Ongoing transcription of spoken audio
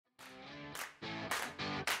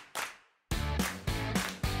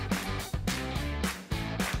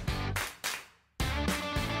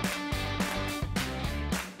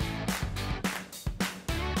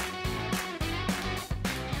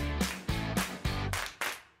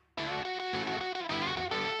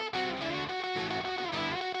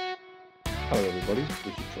Hello everybody,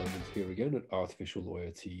 Richard Simons here again at Artificial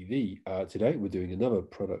Lawyer TV. Today we're doing another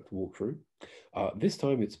product walkthrough. This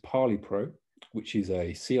time it's Parley Pro, which is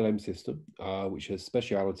a CLM system which has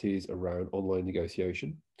specialities around online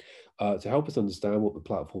negotiation. To help us understand what the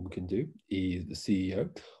platform can do is the CEO,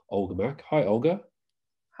 Olga Mack. Hi Olga.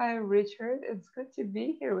 Hi Richard, it's good to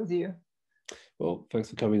be here with you. Well, thanks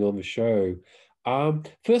for coming on the show.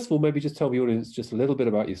 First of all, maybe just tell the audience just a little bit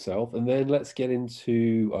about yourself, and then let's get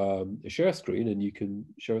into a share screen and you can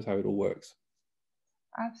show us how it all works.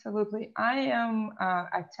 Absolutely. I am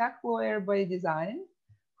a tech lawyer by design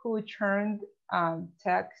who turned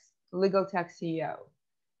legal tech CEO.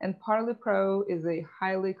 And Parley Pro is a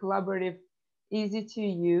highly collaborative, easy to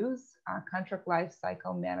use contract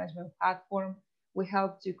lifecycle management platform. We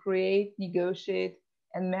help to create, negotiate,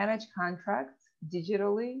 and manage contracts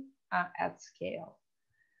digitally at scale.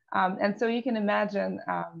 And so you can imagine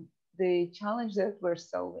the challenge that we're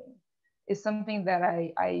solving is something that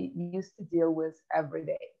I used to deal with every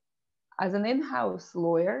day. As an in-house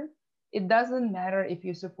lawyer, it doesn't matter if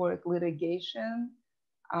you support litigation,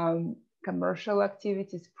 commercial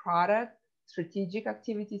activities, product, strategic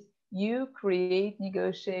activities, you create,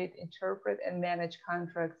 negotiate, interpret, and manage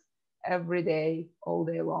contracts every day, all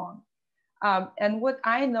day long. And what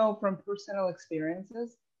I know from personal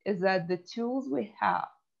experiences is that the tools we have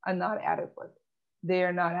are not adequate. They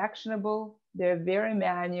are not actionable, they're very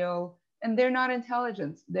manual, and they're not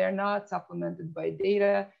intelligent. They're not supplemented by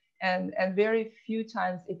data, and very few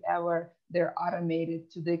times, if ever, they're automated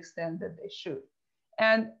to the extent that they should.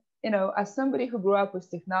 And as somebody who grew up with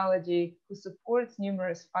technology, who supports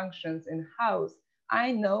numerous functions in-house,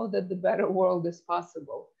 I know that the better world is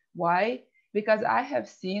possible. Why? Because I have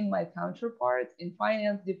seen my counterparts in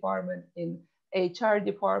finance department, in HR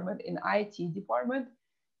department, in IT department,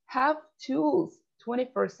 have tools,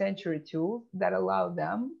 21st century tools that allow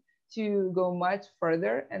them to go much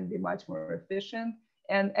further and be much more efficient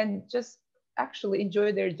and just actually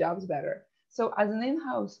enjoy their jobs better. So as an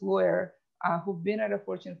in-house lawyer who've been at a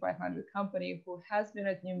Fortune 500 company, who has been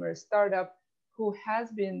at numerous startups, who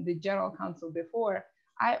has been the general counsel before,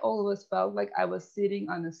 I always felt like I was sitting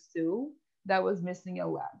on a stool that was missing a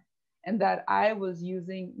leg, and that I was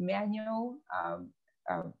using manual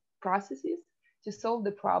processes to solve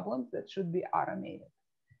the problems that should be automated.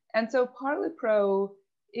 And so Parley Pro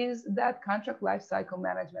is that contract lifecycle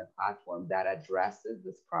management platform that addresses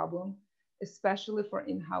this problem, especially for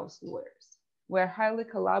in-house lawyers. We're highly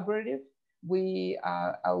collaborative. We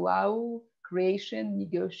allow creation,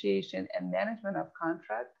 negotiation, and management of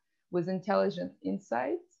contracts with intelligent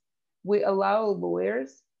insights. We allow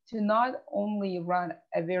lawyers to not only run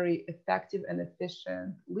a very effective and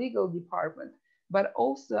efficient legal department, but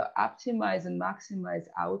also optimize and maximize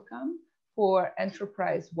outcome for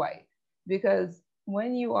enterprise-wide. Because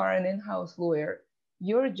when you are an in-house lawyer,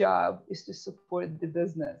 your job is to support the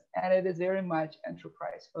business, and it is very much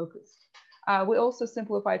enterprise focused. We also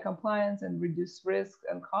simplify compliance and reduce risk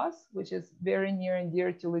and costs, which is very near and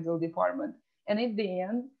dear to legal department. And in the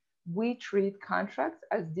end, we treat contracts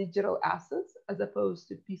as digital assets as opposed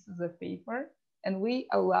to pieces of paper. And we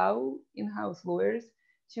allow in-house lawyers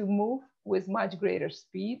to move with much greater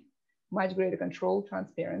speed, much greater control,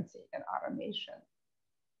 transparency, and automation.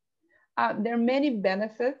 There are many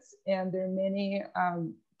benefits and there are many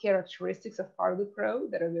characteristics of Parley Pro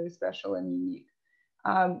that are very special and unique.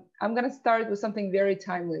 I'm going to start with something very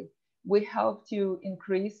timely. We help to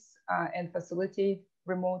increase and facilitate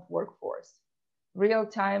remote workforce.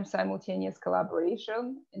 Real-time simultaneous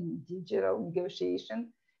collaboration in digital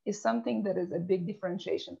negotiation is something that is a big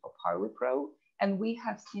differentiation for Parley Pro, and we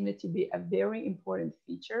have seen it to be a very important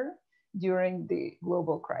feature during the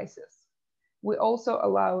global crisis. We also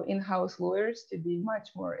allow in-house lawyers to be much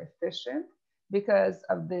more efficient because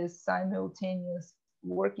of this simultaneous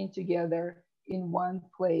working together in one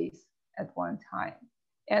place at one time.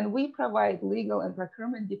 And we provide legal and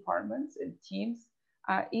procurement departments and teams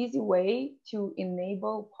an easy way to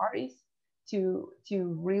enable parties to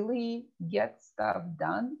really get stuff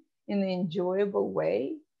done in an enjoyable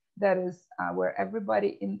way that is where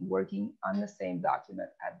everybody is working on the same document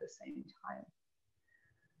at the same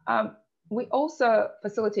time. We also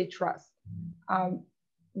facilitate trust.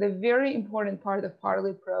 The very important part of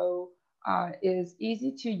Parley Pro is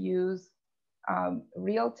easy to use,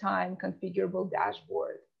 real-time configurable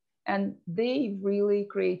dashboard. And they really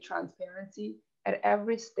create transparency at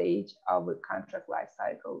every stage of the contract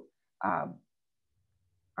lifecycle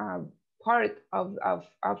part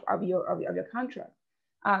of your contract.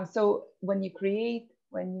 So when you create,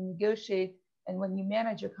 when you negotiate, and when you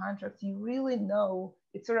manage your contracts, you really know,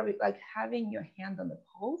 it's sort of like having your hand on the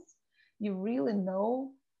pulse. You really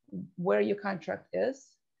know where your contract is,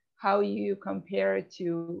 how you compare it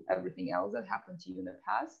to everything else that happened to you in the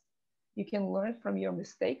past. You can learn from your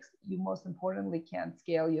mistakes. You most importantly can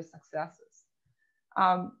scale your successes.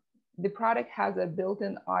 The product has a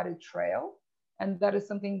built-in audit trail, and that is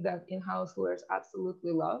something that in-house lawyers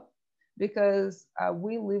absolutely love, because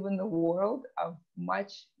we live in a world of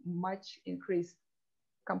much increased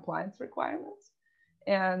compliance requirements.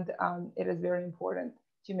 And it is very important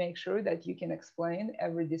to make sure that you can explain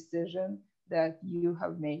every decision that you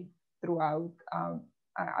have made throughout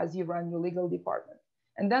as you run your legal department.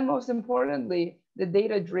 And then most importantly, the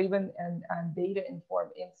data-driven and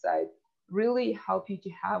data-informed insight really help you to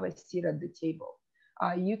have a seat at the table.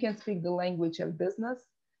 You can speak the language of business.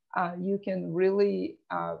 You can really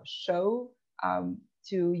show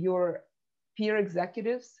to your peer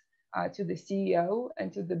executives, to the CEO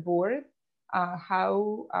and to the board,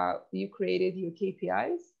 how you created your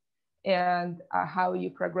KPIs and how you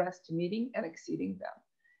progressed to meeting and exceeding them.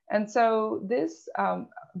 And so this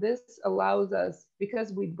allows us,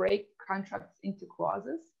 because we break contracts into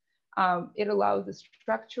clauses, it allows the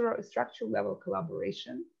structure level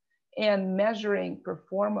collaboration and measuring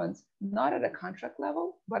performance, not at a contract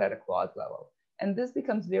level, but at a clause level. And this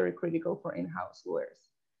becomes very critical for in-house lawyers.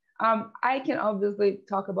 I can obviously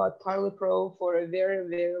talk about Parley Pro for a very,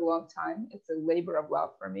 very long time. It's a labor of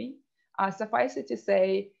love for me. Suffice it to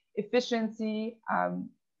say, efficiency,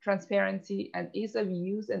 transparency, and ease of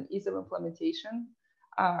use and ease of implementation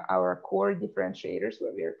are our core differentiators.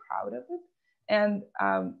 We're very proud of it. And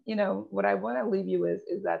what I want to leave you with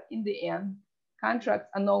is that in the end, contracts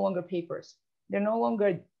are no longer papers.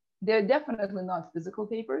 They're definitely not physical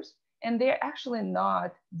papers, and they're actually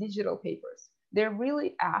not digital papers. They're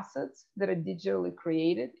really assets that are digitally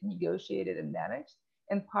created, negotiated, and managed.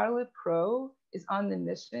 And Parley Pro is on the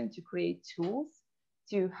mission to create tools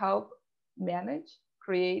to help manage,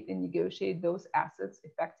 create, and negotiate those assets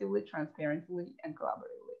effectively, transparently, and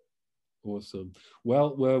collaboratively. Awesome.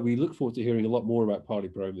 Well, we look forward to hearing a lot more about Parley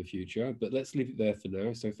Pro in the future, but let's leave it there for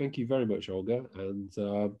now. So thank you very much, Olga. And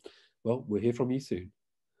well, we'll hear from you soon.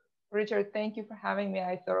 Richard, thank you for having me.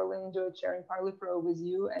 I thoroughly enjoyed sharing Parley Pro with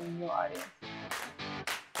you and your audience.